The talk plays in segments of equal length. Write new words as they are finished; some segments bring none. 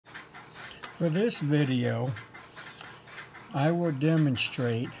For this video, I will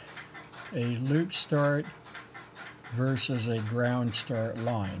demonstrate a loop start versus a ground start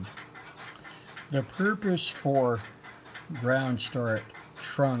line. The purpose for ground start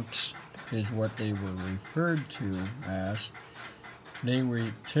trunks is what they were referred to as. They were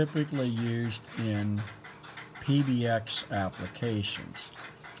typically used in PBX applications,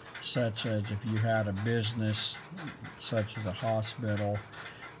 such as if you had a business, such as a hospital,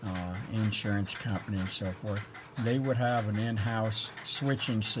 insurance company, and so forth. They would have an in-house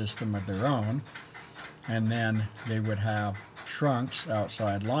switching system of their own, and then they would have trunks,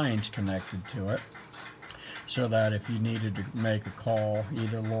 outside lines connected to it, so that if you needed to make a call,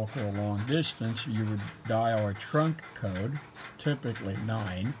 either local or long distance, you would dial a trunk code, typically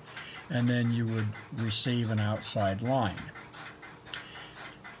 9, and then you would receive an outside line.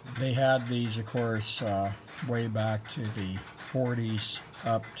 They had these, of course, way back to the 40s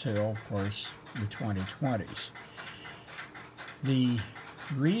up till, of course, the 2020s. The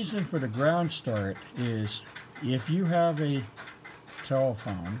reason for the ground start is if you have a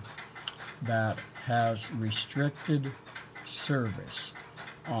telephone that has restricted service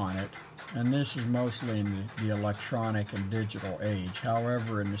on it, and this is mostly in the electronic and digital age.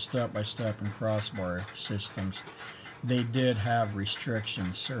 However, in the step-by-step and crossbar systems, they did have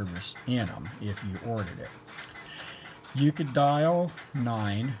restriction service in them if you ordered it. You could dial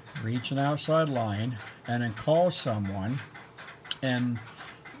 9, reach an outside line, and then call someone and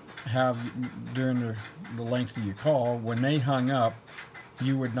have, during the length of your call, when they hung up,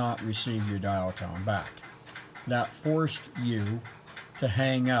 you would not receive your dial tone back. That forced you to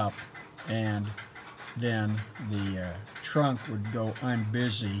hang up, and then the trunk would go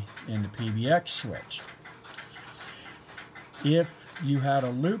unbusy in the PBX switch. If you had a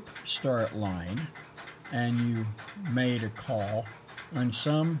loop start line and you made a call, on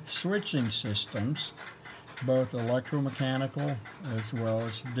some switching systems, both electromechanical as well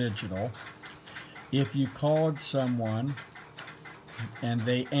as digital, if you called someone and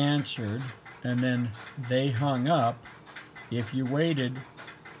they answered and then they hung up, if you waited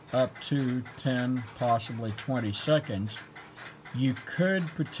up to 10, possibly 20 seconds, you could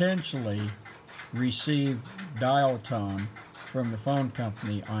potentially receive dial tone from the phone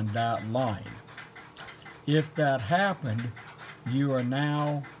company on that line. If that happened, you are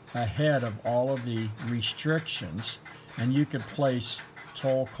now ahead of all of the restrictions, and you could place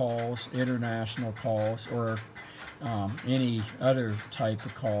toll calls, international calls, or any other type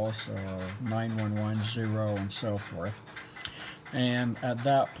of calls, 911, 0, and so forth. And at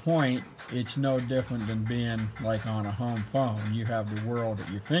that point, it's no different than being like on a home phone. You have the world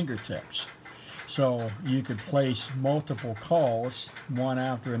at your fingertips. So you could place multiple calls, one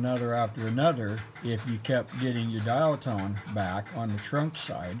after another, if you kept getting your dial tone back on the trunk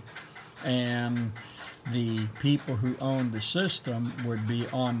side, and the people who owned the system would be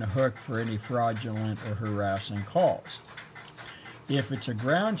on the hook for any fraudulent or harassing calls. If it's a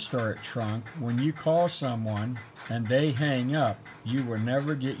ground start trunk, when you call someone and they hang up, you will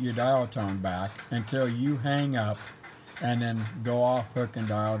never get your dial tone back until you hang up and then go off hook and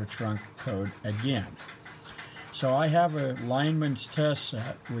dial the trunk code again. So I have a lineman's test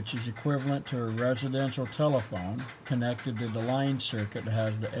set, which is equivalent to a residential telephone connected to the line circuit that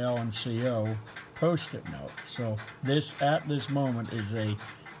has the L and CO post-it note. So this, at this moment, is a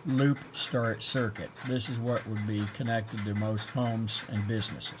loop start circuit. This is what would be connected to most homes and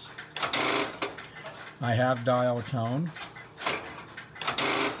businesses. I have dial tone.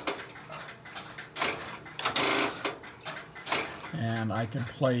 And I can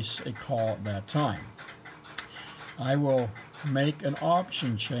place a call at that time. I will make an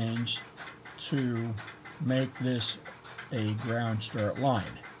option change to make this a ground start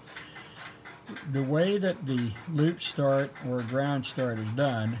line. The way that the loop start or ground start is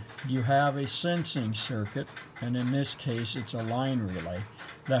done, you have a sensing circuit, and in this case it's a line relay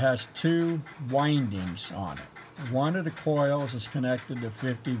that has 2 windings on it. One of the coils is connected to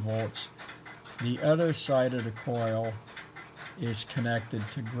 50 volts. The other side of the coil is connected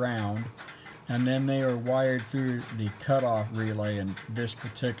to ground, and then they are wired through the cutoff relay in this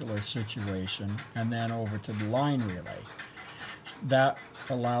particular situation, and then over to the line relay. That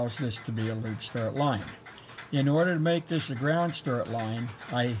allows this to be a loop start line. In order to make this a ground start line,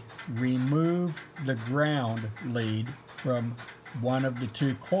 I remove the ground lead from one of the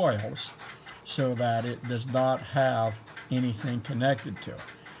 2 coils so that it does not have anything connected to it.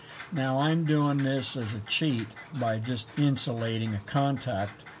 Now I'm doing this as a cheat by just insulating a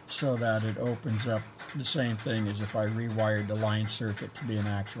contact so that it opens up the same thing as if I rewired the line circuit to be an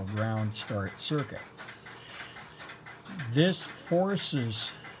actual ground start circuit. This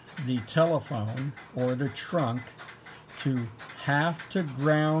forces the telephone or the trunk to have to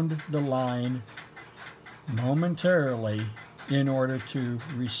ground the line momentarily in order to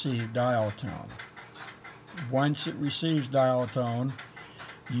receive dial tone. Once it receives dial tone,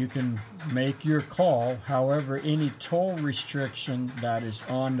 you can make your call. However, any toll restriction that is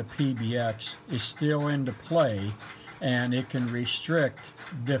on the PBX is still into play, and it can restrict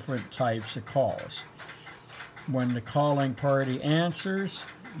different types of calls. When the calling party answers,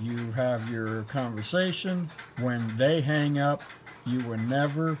 you have your conversation. When they hang up, you will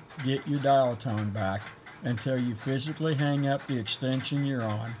never get your dial tone back until you physically hang up the extension you're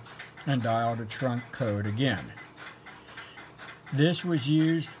on and dial the trunk code again. This was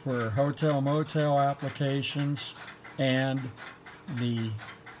used for hotel-motel applications and the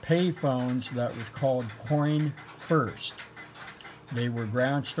payphones that was called coin first. They were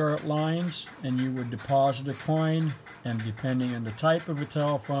ground start lines, and you would deposit a coin, and depending on the type of a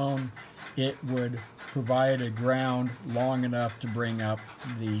telephone, it would provide a ground long enough to bring up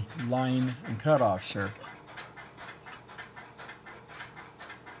the line and cutoff circuit.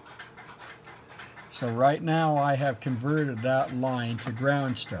 So right now I have converted that line to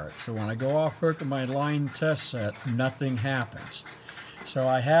ground start. So when I go off hook of my line test set, nothing happens. So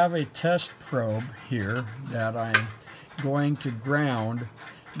I have a test probe here that I'm going to ground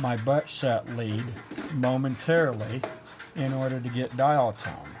my butt set lead momentarily in order to get dial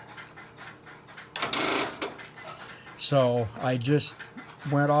tone. So I just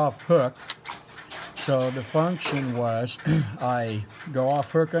went off hook. So the function was I go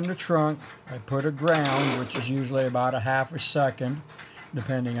off hook on the trunk, I put a ground, which is usually about a half a second,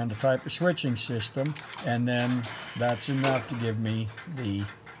 depending on the type of switching system, and then that's enough to give me the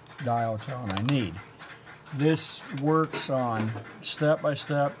dial tone I need. This works on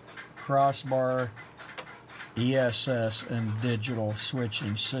step-by-step, crossbar, ESS, and digital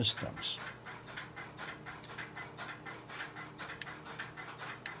switching systems.